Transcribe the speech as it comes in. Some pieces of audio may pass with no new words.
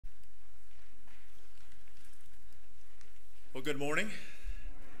Well, good morning.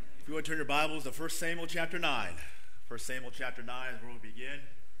 If you want to turn your Bibles to 1 Samuel chapter 9. 1 Samuel chapter 9 is where we'll begin.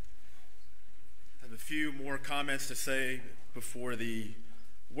 I have a few more comments to say before the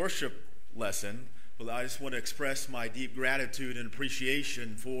worship lesson, but I just want to express my deep gratitude and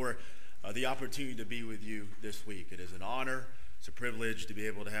appreciation for the opportunity to be with you this week. It is an honor, it's a privilege to be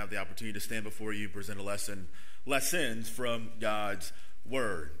able to have the opportunity to stand before you, present lessons from God's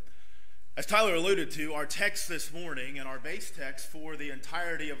Word. As Tyler alluded to, our text this morning and our base text for the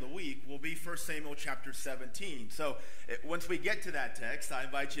entirety of the week will be 1 Samuel chapter 17. So once we get to that text, I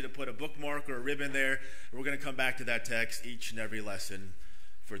invite you to put a bookmark or a ribbon there. We're going to come back to that text each and every lesson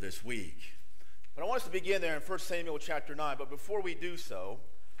for this week. But I want us to begin there in 1 Samuel chapter 9. But before we do so,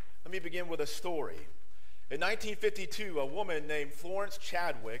 let me begin with a story. In 1952, a woman named Florence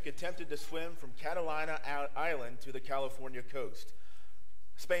Chadwick attempted to swim from Catalina Island to the California coast.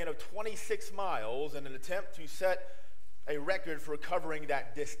 Span of 26 miles in an attempt to set a record for covering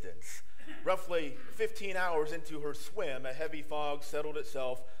that distance. Roughly 15 hours into her swim, a heavy fog settled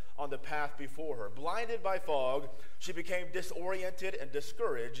itself on the path before her. Blinded by fog, she became disoriented and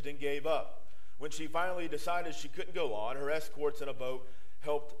discouraged and gave up. When she finally decided she couldn't go on, her escorts in a boat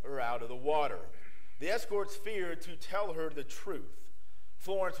helped her out of the water. The escorts feared to tell her the truth.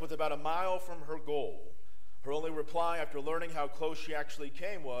 Florence was about a mile from her goal. Her only reply after learning how close she actually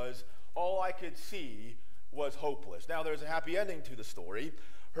came was, "All I could see was hopeless." Now, there's a happy ending to the story.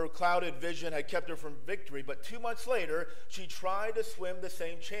 Her clouded vision had kept her from victory, but 2 months later, she tried to swim the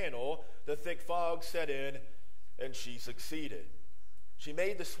same channel. The thick fog set in, and she succeeded. She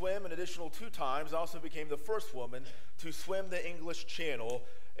made the swim an additional 2 times, and also became the first woman to swim the English Channel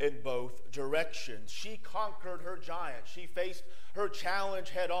in both directions. She conquered her giant. She faced her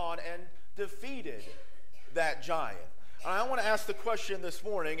challenge head on and defeated that giant. And I want to ask the question this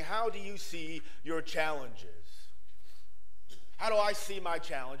morning, how do you see your challenges? How do I see my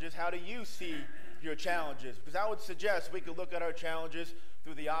challenges? How do you see your challenges? Because I would suggest we could look at our challenges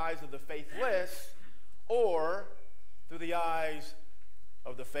through the eyes of the faithless or through the eyes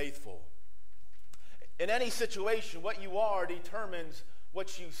of the faithful. In any situation, what you are determines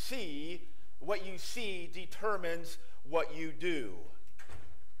what you see. What you see determines what you do.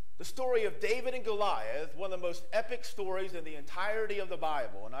 The story of David and Goliath, one of the most epic stories in the entirety of the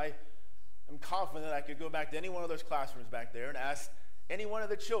Bible. And I am confident I could go back to any one of those classrooms back there and ask any one of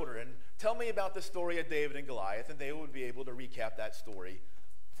the children, tell me about the story of David and Goliath, and they would be able to recap that story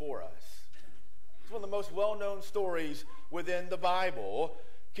for us. It's one of the most well-known stories within the Bible.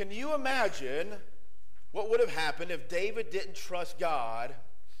 Can you imagine what would have happened if David didn't trust God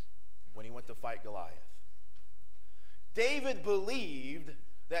when he went to fight Goliath? David believed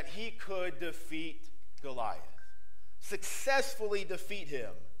that he could defeat Goliath, successfully defeat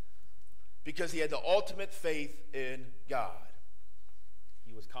him, because he had the ultimate faith in God.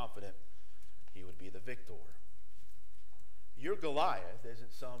 He was confident he would be the victor. Your Goliath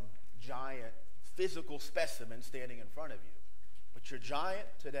isn't some giant physical specimen standing in front of you, but your giant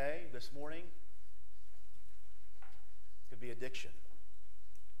today, this morning, could be addiction.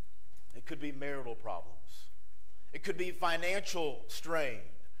 It could be marital problems. It could be financial strain.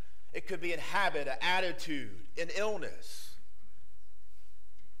 It could be a habit, an attitude, an illness.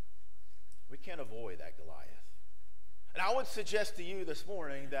 We can't avoid that Goliath. And I would suggest to you this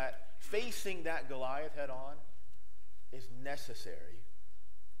morning that facing that Goliath head on is necessary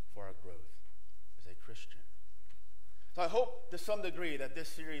for our growth as a Christian. So I hope to some degree that this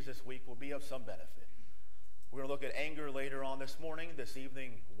series this week will be of some benefit. We're going to look at anger later on this morning, this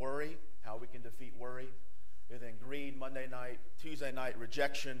evening, worry, how we can defeat worry. And then greed Monday night, Tuesday night,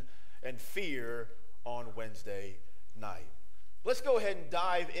 rejection, and fear on Wednesday night. Let's go ahead and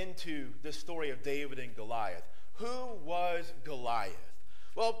dive into the story of David and Goliath. Who was Goliath?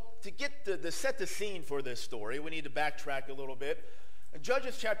 Well, to set the scene for this story, we need to backtrack a little bit. In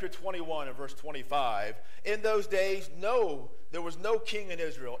Judges chapter 21 and verse 25, in those days, there was no king in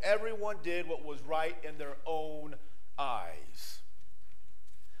Israel. Everyone did what was right in their own eyes.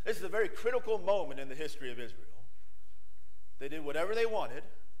 This is a very critical moment in the history of Israel. They did whatever they wanted.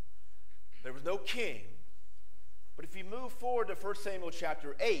 There was no king. But if you move forward to 1 Samuel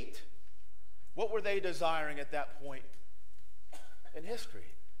chapter 8, what were they desiring at that point in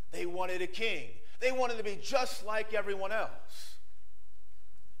history? They wanted a king. They wanted to be just like everyone else.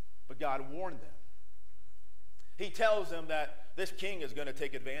 But God warned them. He tells them that this king is going to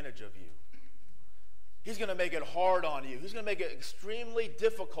take advantage of you. He's going to make it hard on you. He's going to make it extremely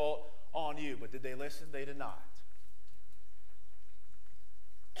difficult on you. But did they listen? They did not.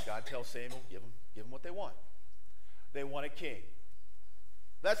 God tells Samuel, give them what they want. They want a king.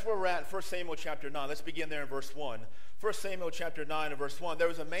 That's where we're at in 1 Samuel chapter 9. Let's begin there in verse 1. 1 Samuel chapter 9 and verse 1. There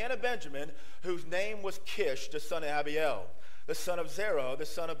was a man of Benjamin whose name was Kish, the son of Abiel, the son of Zerah, the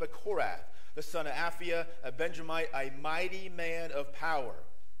son of Bechorath, the son of Aphiah, a Benjamite, a mighty man of power.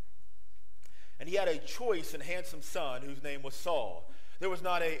 And he had a choice and handsome son whose name was Saul. There was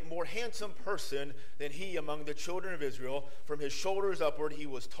not a more handsome person than he among the children of Israel. From his shoulders upward, he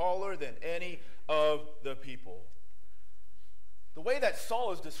was taller than any of the people. The way that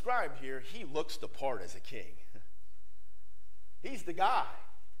Saul is described here, he looks the part as a king. He's the guy.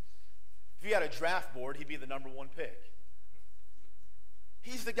 If you had a draft board, he'd be the number one pick.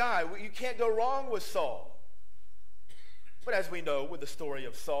 He's the guy. You can't go wrong with Saul. But as we know with the story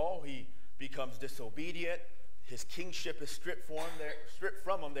of Saul, he becomes disobedient. His kingship is stripped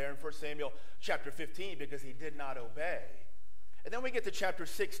from him there in 1 Samuel chapter 15 because he did not obey. And then we get to chapter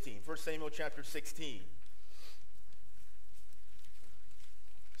 16, 1 Samuel chapter 16.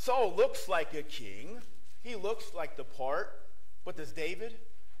 Saul looks like a king. He looks like the part. But does David?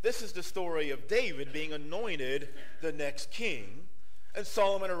 This is the story of David being anointed the next king. And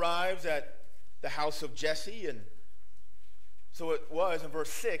Solomon arrives at the house of Jesse. And so it was in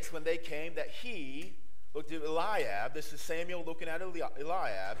verse 6 when they came that he looked at Eliab. This is Samuel looking at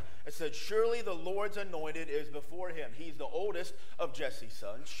Eliab and said, surely the Lord's anointed is before him. He's the oldest of Jesse's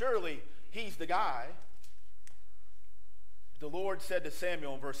sons. Surely he's the guy. The Lord said to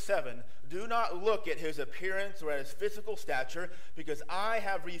Samuel in verse 7, do not look at his appearance or at his physical stature, because I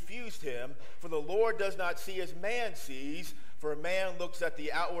have refused him. For the Lord does not see as man sees, for a man looks at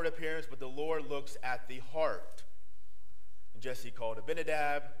the outward appearance, but the Lord looks at the heart. And Jesse called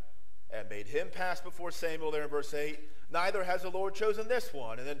Abinadab and made him pass before Samuel there in verse 8. Neither has the Lord chosen this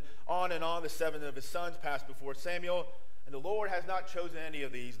one. And then on, the 7 of his sons passed before Samuel, and the Lord has not chosen any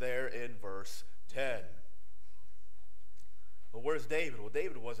of these there in verse 10. Well, where's David? Well,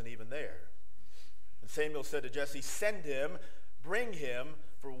 David wasn't even there. And Samuel said to Jesse, send him, bring him,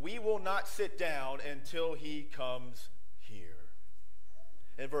 for we will not sit down until he comes here.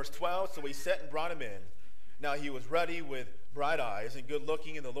 In verse 12, so he sent and brought him in. Now he was ruddy with bright eyes and good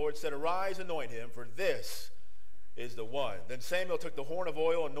looking, and the Lord said, arise, anoint him, for this is the one. Then Samuel took the horn of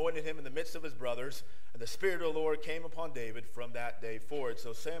oil, anointed him in the midst of his brothers, and the Spirit of the Lord came upon David from that day forward.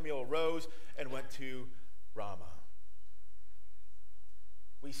 So Samuel arose and went to Ramah.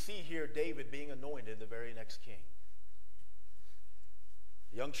 We see here David being anointed the very next king.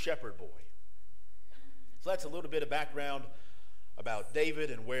 A young shepherd boy. So that's a little bit of background about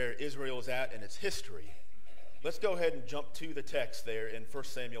David and where Israel is at in its history. Let's go ahead and jump to the text there in 1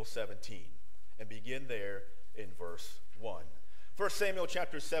 Samuel 17 and begin there in verse 1. 1 Samuel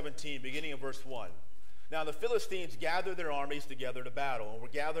chapter 17, beginning in verse 1. Now the Philistines gathered their armies together to battle and were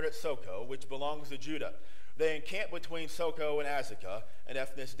gathered at Socoh, which belongs to Judah. They encamped between Socoh and Azekah and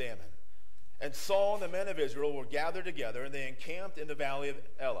Ephneh-Dammim. And Saul and the men of Israel were gathered together, and they encamped in the valley of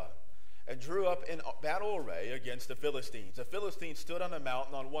Elah, and drew up in battle array against the Philistines. The Philistines stood on a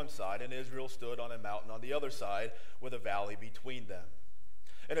mountain on one side, and Israel stood on a mountain on the other side, with a valley between them.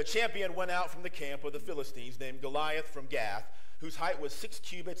 And a champion went out from the camp of the Philistines, named Goliath from Gath, whose height was 6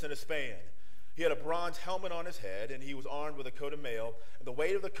 cubits and a span. He had a bronze helmet on his head, and he was armed with a coat of mail, and the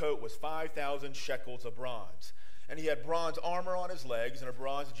weight of the coat was 5,000 shekels of bronze. And he had bronze armor on his legs, and a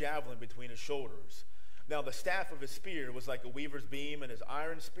bronze javelin between his shoulders. Now the staff of his spear was like a weaver's beam, and his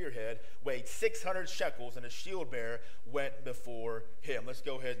iron spearhead weighed 600 shekels, and a shield bearer went before him. Let's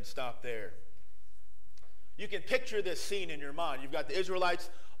go ahead and stop there. You can picture this scene in your mind. You've got the Israelites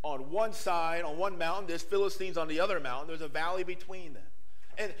on one side, on one mountain. There's Philistines on the other mountain. There's a valley between them.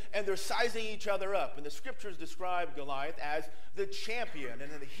 And they're sizing each other up. And the scriptures describe Goliath as the champion.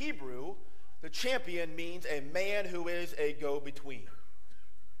 And in the Hebrew, the champion means a man who is a go-between.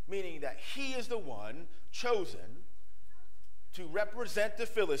 Meaning that he is the one chosen to represent the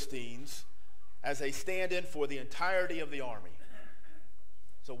Philistines as a stand-in for the entirety of the army.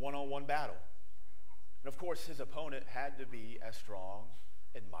 It's a one-on-one battle. And of course, his opponent had to be as strong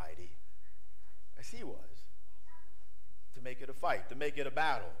and mighty as he was, to make it a fight, to make it a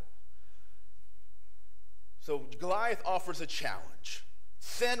battle. So Goliath offers a challenge.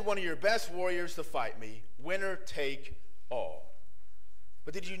 Send one of your best warriors to fight me. Winner take all.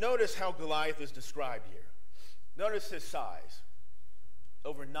 But did you notice how Goliath is described here? Notice his size.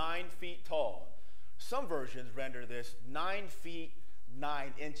 Over 9 feet tall. Some versions render this 9 feet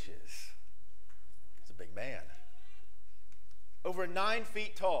 9 inches. It's a big man. Over 9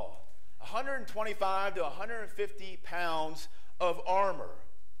 feet tall. 125 to 150 pounds of armor.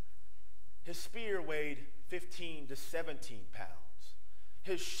 His spear weighed 15 to 17 pounds.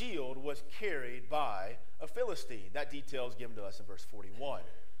 His shield was carried by a Philistine. That detail is given to us in verse 41.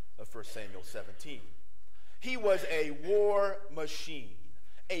 1 Samuel 17. He was a war machine,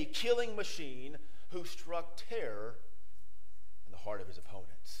 a killing machine who struck terror in the heart of his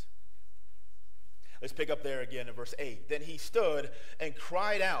opponents. Let's pick up there again in verse 8. Then he stood and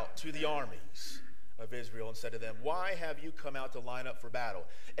cried out to the armies of Israel and said to them, why have you come out to line up for battle?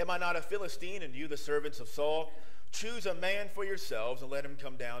 Am I not a Philistine, and you the servants of Saul? Choose a man for yourselves and let him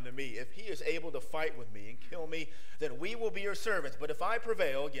come down to me. If he is able to fight with me and kill me, then we will be your servants. But if I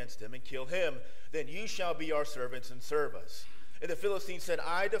prevail against him and kill him, then you shall be our servants and serve us. And the Philistines said,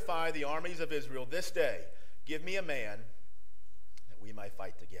 I defy the armies of Israel this day. Give me a man that we might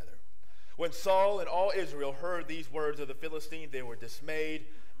fight together. When Saul and all Israel heard these words of the Philistine, they were dismayed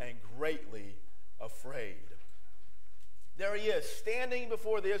and greatly afraid. There he is, standing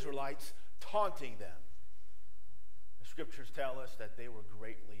before the Israelites, taunting them. The scriptures tell us that they were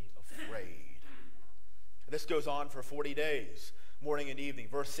greatly afraid. This goes on for 40 days, morning and evening.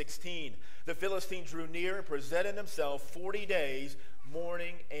 Verse 16, the Philistine drew near and presented himself 40 days,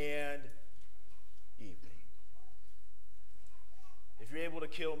 morning and evening. If you're able to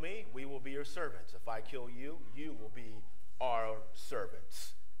kill me, we will be your servants. If I kill you, you will be our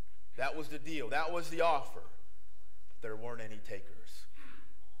servants. That was the deal. That was the offer. But there weren't any takers.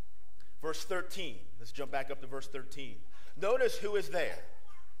 Verse 13. Let's jump back up to verse 13. Notice who is there.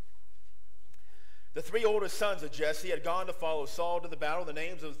 The three oldest sons of Jesse had gone to follow Saul to the battle. The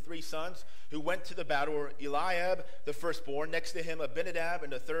names of the three sons who went to the battle were Eliab, the firstborn, next to him Abinadab,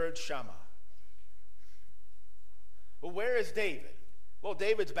 and the third Shammah. Well, where is David? Well,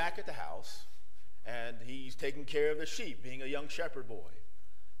 David's back at the house, and he's taking care of the sheep, being a young shepherd boy.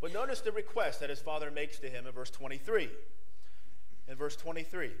 But notice the request that his father makes to him in verse 23. In verse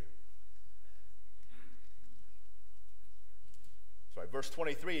 23. Verse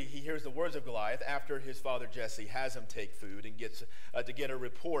 23, he hears the words of Goliath after his father Jesse has him take food and gets to get a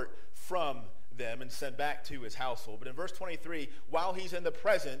report from them and send back to his household. But in verse 23, while he's in the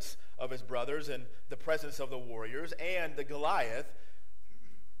presence of his brothers and the presence of the warriors and the Goliath,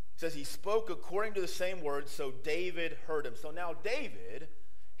 it says he spoke according to the same words, so David heard him. So now David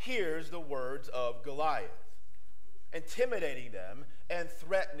hears the words of Goliath, intimidating them and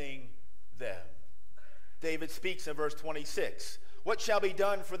threatening them. David speaks in verse 26. What shall be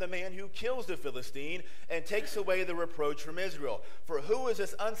done for the man who kills the Philistine and takes away the reproach from Israel? For who is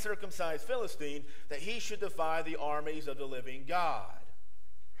this uncircumcised Philistine that he should defy the armies of the living God?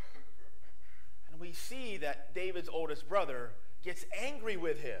 And we see that David's oldest brother gets angry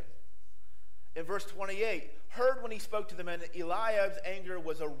with him. In verse 28, heard when he spoke to the men, Eliab's anger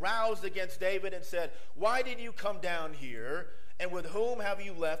was aroused against David and said, why did you come down here? And with whom have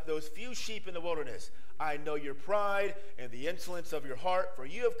you left those few sheep in the wilderness? I know your pride and the insolence of your heart, for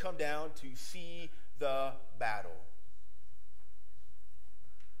you have come down to see the battle.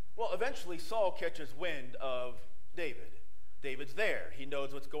 Well, eventually Saul catches wind of David. David's there. He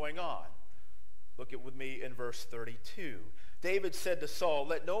knows what's going on. Look at with me in verse 32. David said to Saul,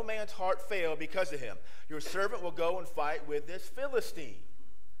 let no man's heart fail because of him. Your servant will go and fight with this Philistine.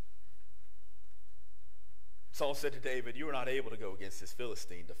 Saul said to David, you are not able to go against this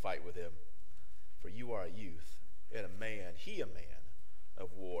Philistine to fight with him, for you are a youth and a man of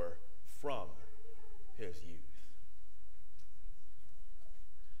war from his youth.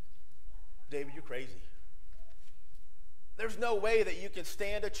 David, you're crazy. There's no way that you can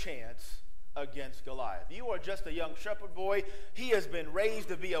stand a chance against Goliath. You are just a young shepherd boy. He has been raised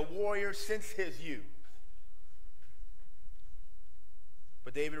to be a warrior since his youth.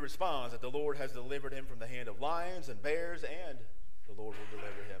 But David responds that the Lord has delivered him from the hand of lions and bears, and the Lord will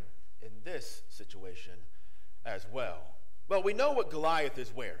deliver him in this situation as well. Well, we know what Goliath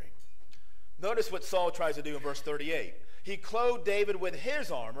is wearing. Notice what Saul tries to do in verse 38. He clothed David with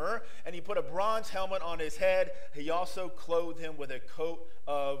his armor, and he put a bronze helmet on his head. He also clothed him with a coat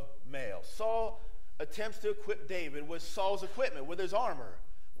of mail. Saul attempts to equip David with Saul's equipment, with his armor.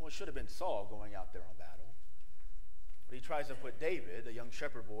 Well, it should have been Saul going out there on battle. But he tries to put David, the young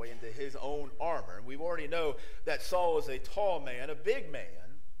shepherd boy, into his own armor. And we already know that Saul is a tall man, a big man.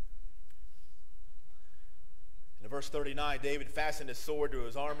 In verse 39, David fastened his sword to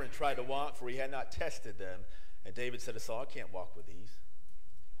his armor and tried to walk, for he had not tested them. And David said to Saul, I can't walk with these,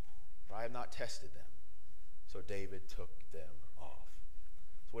 for I have not tested them. So David took them off.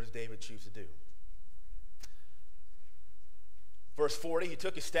 So what does David choose to do? Verse 40, he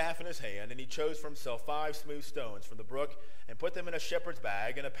took his staff in his hand, and he chose for himself 5 smooth stones from the brook and put them in a shepherd's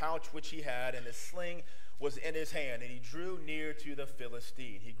bag and a pouch which he had, and his sling was in his hand, and he drew near to the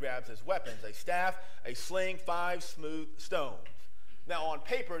Philistine. He grabs his weapons, a staff, a sling, 5 smooth stones. Now on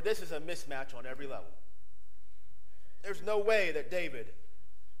paper, this is a mismatch on every level. There's no way that David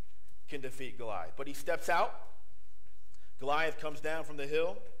can defeat Goliath. But he steps out. Goliath comes down from the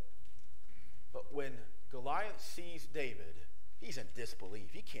hill. But when Goliath sees David, he's in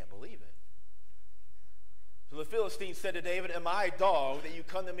disbelief. He can't believe it. So the Philistine said to David, "Am I a dog that you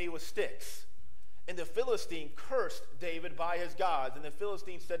come to me with sticks?" And the Philistine cursed David by his gods. And the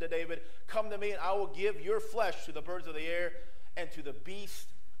Philistine said to David, "Come to me, and I will give your flesh to the birds of the air and to the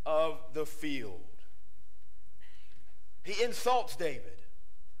beasts of the field." He insults David.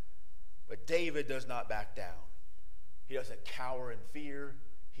 But David does not back down. He doesn't cower in fear.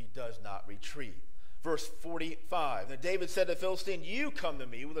 He does not retreat. Verse 45, then David said to the Philistine, "You come to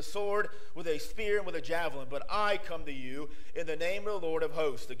me with a sword, with a spear, and with a javelin, but I come to you in the name of the Lord of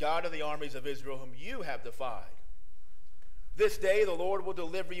hosts, the God of the armies of Israel, whom you have defied. This day the Lord will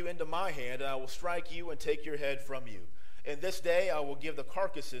deliver you into my hand, and I will strike you and take your head from you. And this day I will give the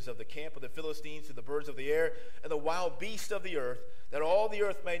carcasses of the camp of the Philistines to the birds of the air and the wild beasts of the earth, that all the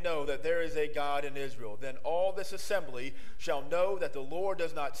earth may know that there is a God in Israel. Then all this assembly shall know that the Lord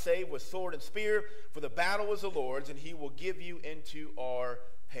does not save with sword and spear, for the battle is the Lord's, and he will give you into our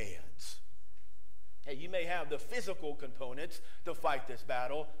hands." Hey, you may have the physical components to fight this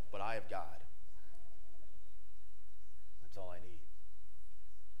battle, but I have God. That's all I need.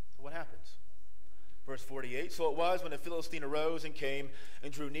 So what happens? Verse 48, so it was when the Philistine arose and came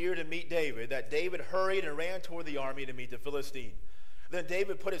and drew near to meet David, that David hurried and ran toward the army to meet the Philistine. Then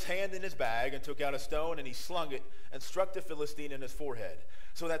David put his hand in his bag and took out a stone, and he slung it and struck the Philistine in his forehead,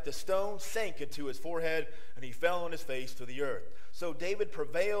 so that the stone sank into his forehead, and he fell on his face to the earth. So David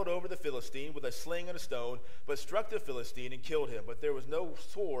prevailed over the Philistine with a sling and a stone, but struck the Philistine and killed him. But there was no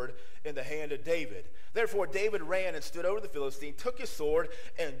sword in the hand of David. Therefore David ran and stood over the Philistine, took his sword,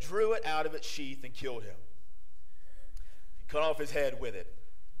 and drew it out of its sheath and killed him. He cut off his head with it.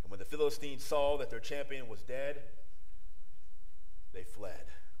 And when the Philistines saw that their champion was dead, they fled.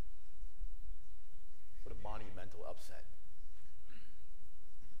 What a monumental upset.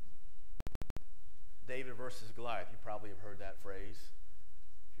 David versus Goliath. You probably have heard that phrase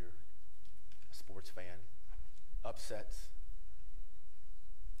if you're a sports fan. Upsets.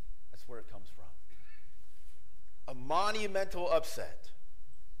 That's where it comes from. A monumental upset.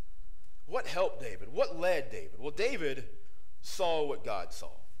 What helped David? What led David? Well, David saw what God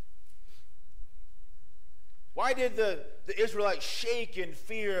saw. Why did the Israelites shake in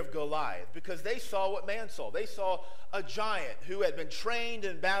fear of Goliath? Because they saw what man saw. They saw a giant who had been trained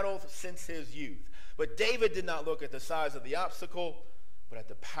in battle since his youth. But David did not look at the size of the obstacle, but at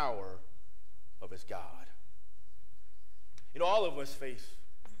the power of his God. You know, all of us face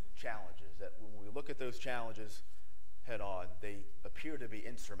challenges that when we look at those challenges head on, they appear to be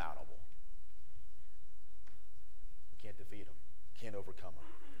insurmountable. We can't defeat them, can't overcome them.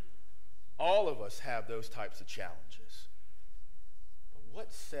 All of us have those types of challenges. But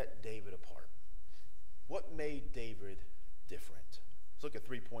what set David apart? What made David different? Let's look at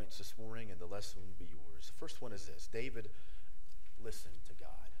 3 points this morning, and the lesson will be yours. The first one is this: David listened to God.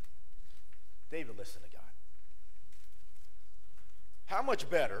 David listened to God. How much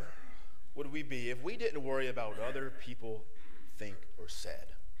better would we be if we didn't worry about what other people think or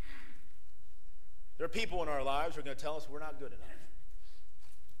said? There are people in our lives who are going to tell us we're not good enough.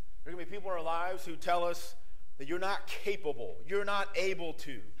 There are going to be people in our lives who tell us that you're not capable, you're not able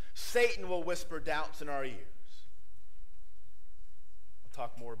to. Satan will whisper doubts in our ears. We'll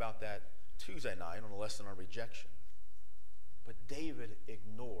talk more about that Tuesday night on a lesson on rejection. But David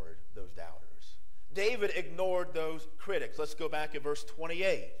ignored those doubters. David ignored those critics. Let's go back at verse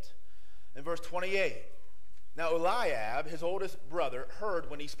 28. In verse 28, now Eliab, his oldest brother, heard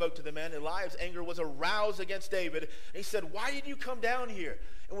when he spoke to the men. Eliab's anger was aroused against David. And he said, "Why did you come down here?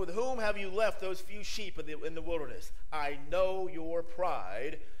 And with whom have you left those few sheep in the wilderness? I know your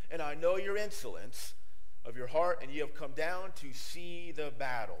pride, and I know your insolence of your heart, and you have come down to see the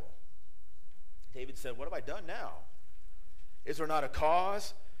battle." David said, "What have I done now? Is there not a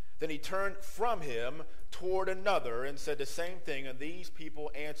cause?" Then he turned from him toward another and said the same thing, and these people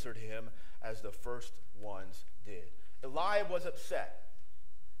answered him as the first ones did. Eliab was upset.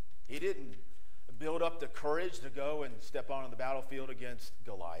 He didn't build up the courage to go and step on the battlefield against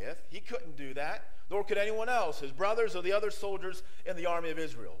Goliath. He couldn't do that, nor could anyone else, his brothers or the other soldiers in the army of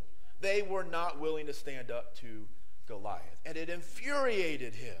Israel. They were not willing to stand up to Goliath, and it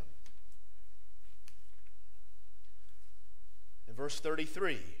infuriated him. In verse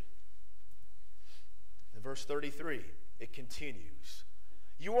 33, it continues.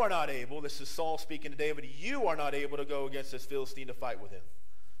 You are not able, this is Saul speaking to David, you are not able to go against this Philistine to fight with him.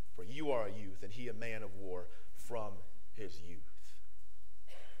 For you are a youth, and he a man of war from his youth.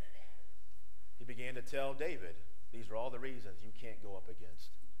 He began to tell David, these are all the reasons you can't go up against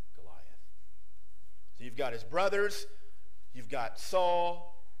Goliath. got his brothers. You've got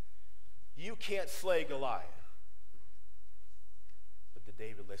Saul. You can't slay Goliath. But did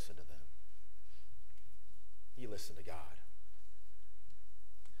David listen to them? He listened to God.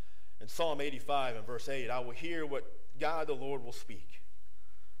 In Psalm 85 and verse 8, I will hear what God the Lord will speak.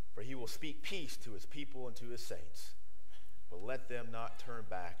 For he will speak peace to his people and to his saints. But let them not turn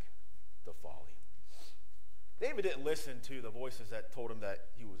back to folly. David didn't listen to the voices that told him that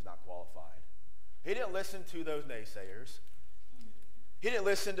he was not qualified. He didn't listen to those naysayers. He didn't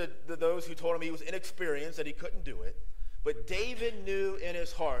listen to those who told him he was inexperienced, that he couldn't do it. But David knew in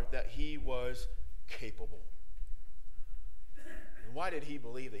his heart that he was capable. And why did he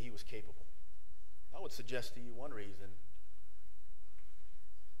believe that he was capable? I would suggest to you one reason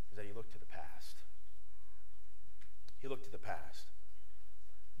is that he looked to the past. He looked to the past.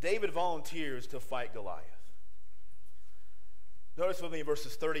 David volunteers to fight Goliath. Notice with me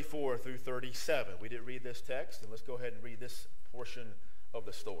verses 34 through 37. We did read this text, and let's go ahead and read this portion of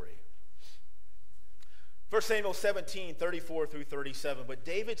the story. 1 Samuel 17, 34 through 37. But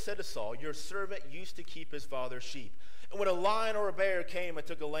David said to Saul, your servant used to keep his father's sheep. And when a lion or a bear came and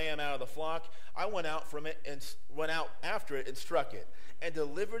took a lamb out of the flock, I went out after it and struck it, and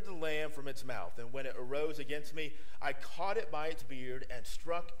delivered the lamb from its mouth. And when it arose against me, I caught it by its beard and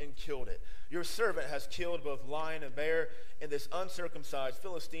struck and killed it. Your servant has killed both lion and bear, and this uncircumcised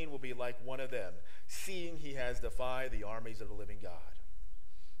Philistine will be like one of them, seeing he has defied the armies of the living God.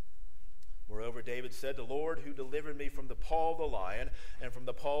 Moreover, David said, the Lord who delivered me from the paw of the lion and from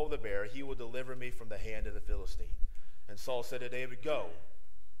the paw of the bear, he will deliver me from the hand of the Philistine. And Saul said to David, go,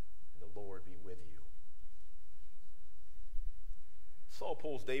 and the Lord be with you. Saul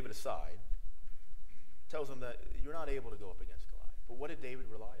pulls David aside, tells him that you're not able to go up against Goliath. But what did David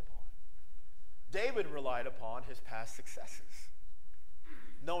rely upon? David relied upon his past successes,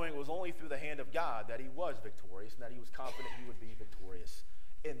 knowing it was only through the hand of God that he was victorious and that he was confident he would be victorious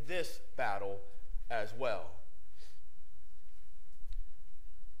in this battle as well.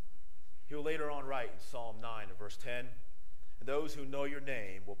 He will later on write in Psalm 9 and verse 10, and those who know your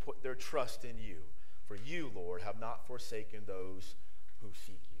name will put their trust in you, for you, Lord, have not forsaken those who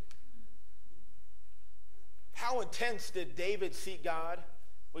seek you. How intense did David seek God?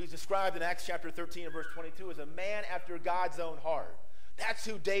 Well, he's described in Acts chapter 13 and verse 22 as a man after God's own heart. That's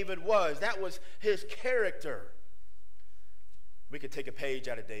who David was. That was his character. We could take a page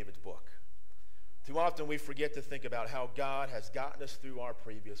out of David's book. Too often we forget to think about how God has gotten us through our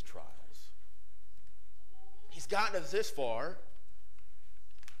previous trials. He's gotten us this far.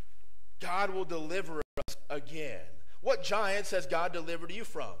 God will deliver us again. What giants has God delivered you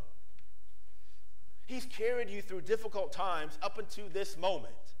from? He's carried you through difficult times up until this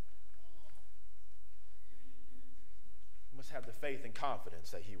moment. We must have the faith and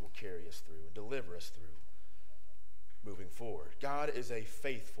confidence that he will carry us through and deliver us through moving forward. God is a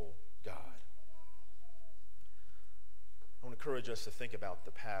faithful God. I want to encourage us to think about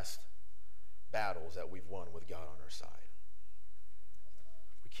the past battles that we've won with God on our side.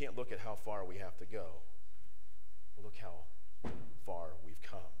 We can't look at how far we have to go. But look how far we've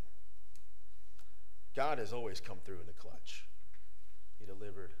come. God has always come through in the clutch. He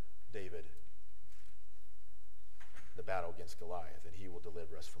delivered David the battle against Goliath, and he will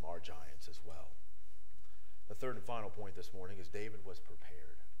deliver us from our giants as well. The third and final point this morning is David was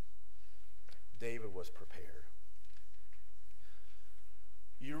prepared. David was prepared.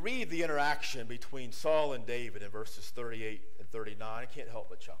 You read the interaction between Saul and David in verses 38 and 39. I can't help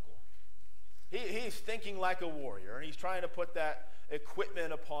but chuckle. He's thinking like a warrior, and he's trying to put that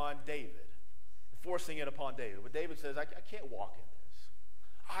equipment upon David, forcing it upon David. But David says, I can't walk in this.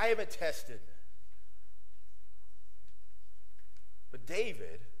 I haven't tested this. But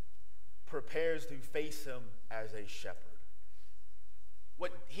David prepares to face him as a shepherd.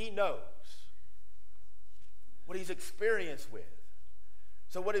 What he knows, what he's experienced with.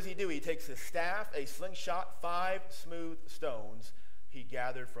 So what does he do? He takes a staff, a slingshot, 5 smooth stones he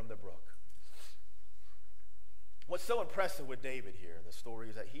gathered from the brook. What's so impressive with David here in the story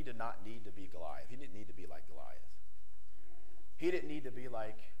is that he did not need to be Goliath. He didn't need to be like Goliath. He didn't need to be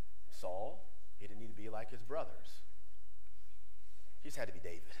like Saul. He didn't need to be like his brothers. He just had to be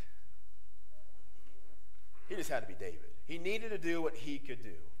David. He just had to be David. He needed to do what he could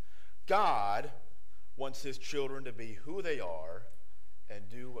do. God wants his children to be who they are and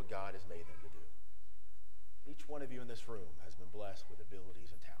do what God has made them to do. Each one of you in this room has been blessed with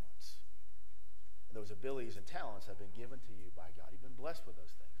abilities and talents. And those abilities and talents have been given to you by God. You've been blessed with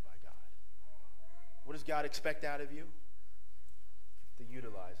those things by God. What does God expect out of you? To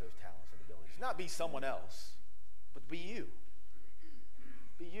utilize those talents and abilities. Not be someone else, but be you.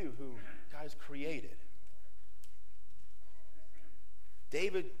 Be you who God has created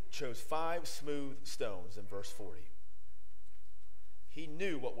David chose 5 smooth stones in verse 40. He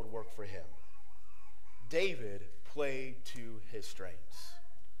knew what would work for him. David played to his strengths.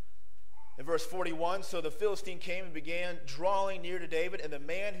 In verse 41, so the Philistine came and began drawing near to David, and the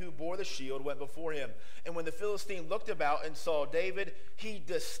man who bore the shield went before him. And when the Philistine looked about and saw David, he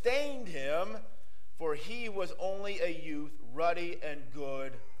disdained him, for he was only a youth, ruddy and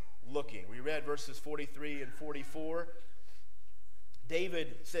good looking. We read verses 43 and 44.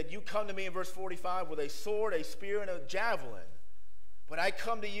 David said, you come to me in verse 45 with a sword, a spear, and a javelin. But I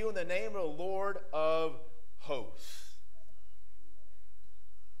come to you in the name of the Lord of hosts.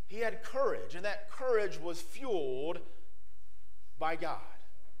 He had courage, and that courage was fueled by God.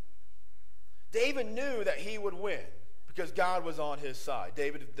 David knew that he would win because God was on his side.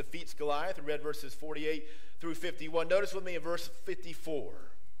 David defeats Goliath. We read verses 48 through 51. Notice with me in verse 54.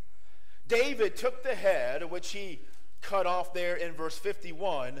 David took the head, which he cut off there in verse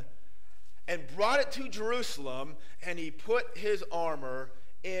 51, and brought it to Jerusalem, and he put his armor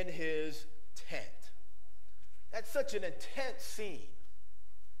in his tent. That's such an intense scene.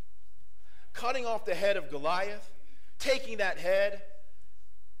 Cutting off the head of Goliath, taking that head,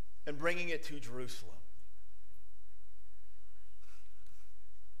 and bringing it to Jerusalem.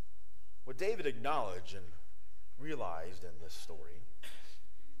 What David acknowledged and realized in this story,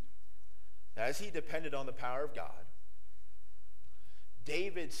 as he depended on the power of God,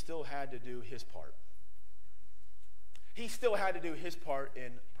 David still had to do his part. He still had to do his part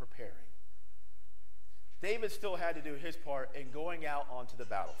in preparing. David still had to do his part in going out onto the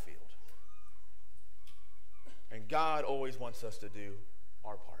battlefield. And God always wants us to do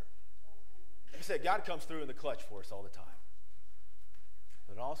our part. Like I said, God comes through in the clutch for us all the time.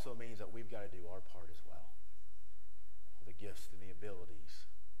 But it also means that we've got to do our part as well. The gifts and the abilities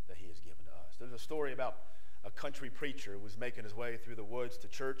that he has given to us. There's a story about a country preacher who was making his way through the woods to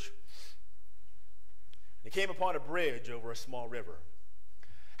church. He came upon a bridge over a small river.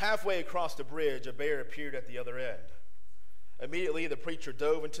 Halfway across the bridge, a bear appeared at the other end. Immediately, the preacher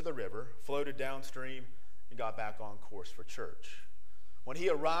dove into the river, floated downstream, and got back on course for church. When he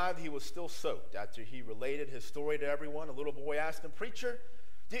arrived, he was still soaked. After he related his story to everyone, a little boy asked him, "Preacher,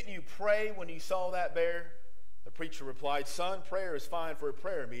 didn't you pray when you saw that bear?" The preacher replied, "Son, prayer is fine for a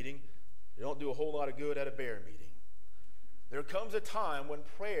prayer meeting. You don't do a whole lot of good at a bear meeting." There comes a time when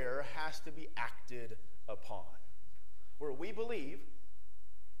prayer has to be acted upon, where we believe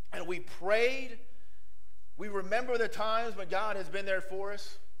and we prayed. We remember the times when God has been there for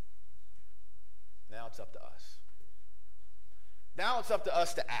us. Now it's up to us. Now it's up to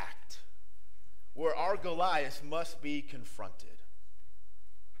us to act, where our Goliath must be confronted.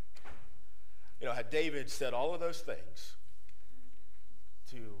 You know, had David said all of those things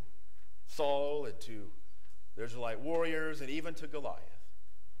to Saul and to the Israelite warriors and even to Goliath,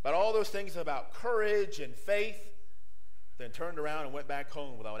 but all those things about courage and faith, then turned around and went back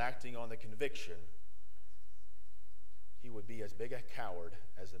home without acting on the conviction, he would be as big a coward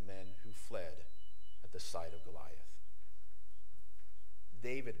as the men who fled at the sight of Goliath.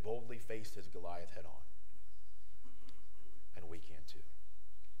 David boldly faced his Goliath head on. And we can too.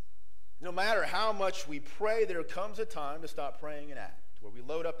 No matter how much we pray, there comes a time to stop praying and act, where we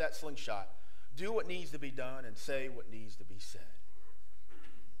load up that slingshot, do what needs to be done, and say what needs to be said.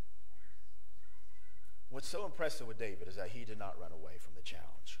 What's so impressive with David is that he did not run away from the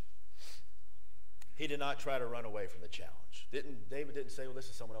challenge. He did not try to run away from the challenge. David didn't say, well, this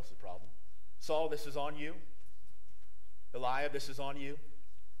is someone else's problem. Saul, this is on you. Goliath, this is on you.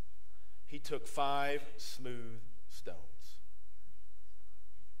 He took 5 smooth stones.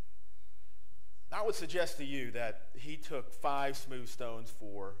 I would suggest to you that he took 5 smooth stones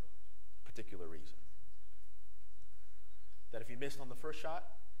for a particular reason. That if he missed on the first shot,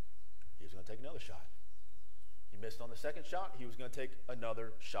 he was going to take another shot. He missed on the second shot, he was going to take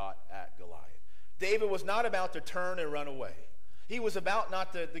another shot at Goliath. David was not about to turn and run away. He was about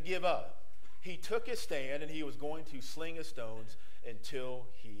not to give up. He took his stand, and he was going to sling his stones until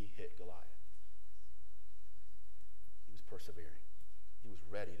he hit Goliath. He was persevering. He was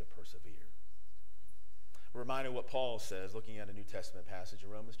ready to persevere. A reminder of what Paul says, looking at a New Testament passage in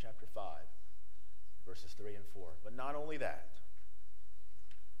Romans chapter 5, verses 3 and 4. But not only that,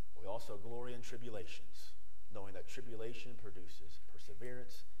 we also glory in tribulations, knowing that tribulation produces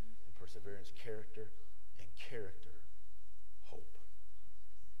perseverance, and perseverance character, and character hope.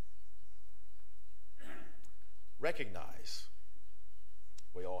 Recognize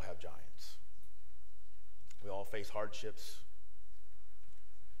we all have giants. We all face hardships.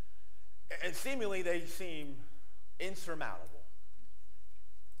 And seemingly they seem insurmountable.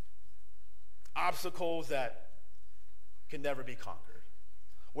 Obstacles that can never be conquered.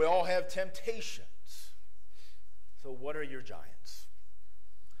 We all have temptations. So what are your giants?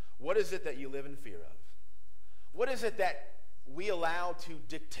 What is it that you live in fear of? What is it that we allow to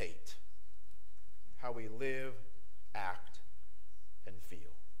dictate how we live, act, and feel?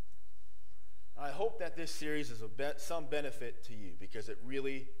 I hope that this series is some benefit to you, because it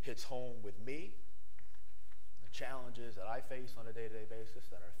really hits home with me, the challenges that I face on a day-to-day basis,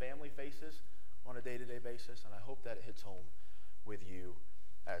 that our family faces on a day-to-day basis, and I hope that it hits home with you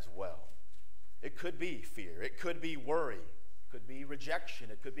as well. It could be fear. It could be worry. It could be rejection.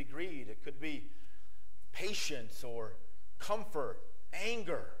 It could be greed. It could be patience or comfort,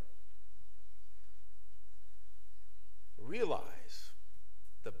 anger. Realize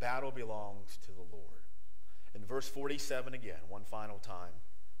the battle belongs to the Lord. In verse 47 again, one final time.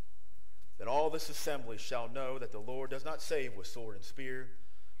 Then all this assembly shall know that the Lord does not save with sword and spear,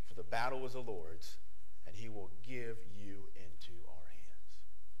 for the battle is the Lord's, and he will give you into our hands.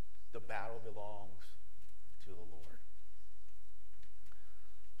 The battle belongs to the Lord.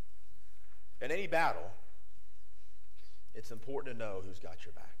 In any battle, it's important to know who's got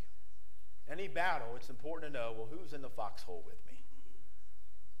your back. Any battle, it's important to know, well, who's in the foxhole with me?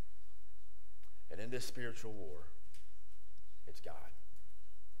 And in this spiritual war, it's God.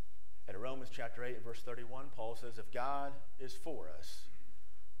 And in Romans chapter 8 and verse 31, Paul says, if God is for us,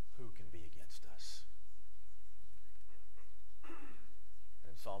 who can be against us?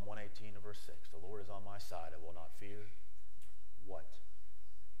 And in Psalm 118 and verse 6, the Lord is on my side, I will not fear. What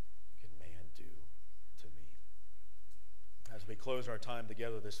can man do to me? As we close our time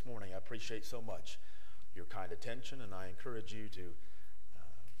together this morning, I appreciate so much your kind attention, and I encourage you to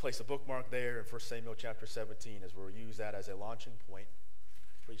place a bookmark there in 1 Samuel chapter 17, as we'll use that as a launching point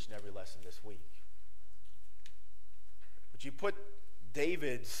for each and every lesson this week. But you put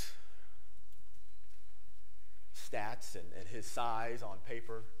David's stats and his size on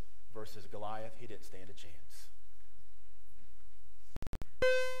paper versus Goliath, he didn't stand a chance.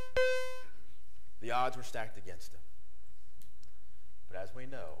 The odds were stacked against him. But as we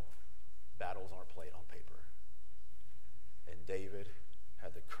know, battles aren't played on paper. And David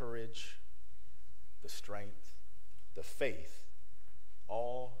had the courage, the strength, the faith,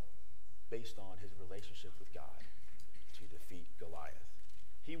 all based on his relationship with God, to defeat Goliath.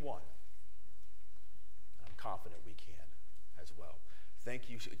 He won. I'm confident we can as well. Thank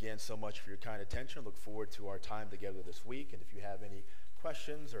you again so much for your kind attention. Look forward to our time together this week. And if you have any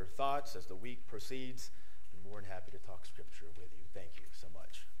questions or thoughts as the week proceeds, I'm more than happy to talk scripture with you. Thank you so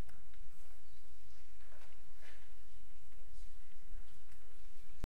much.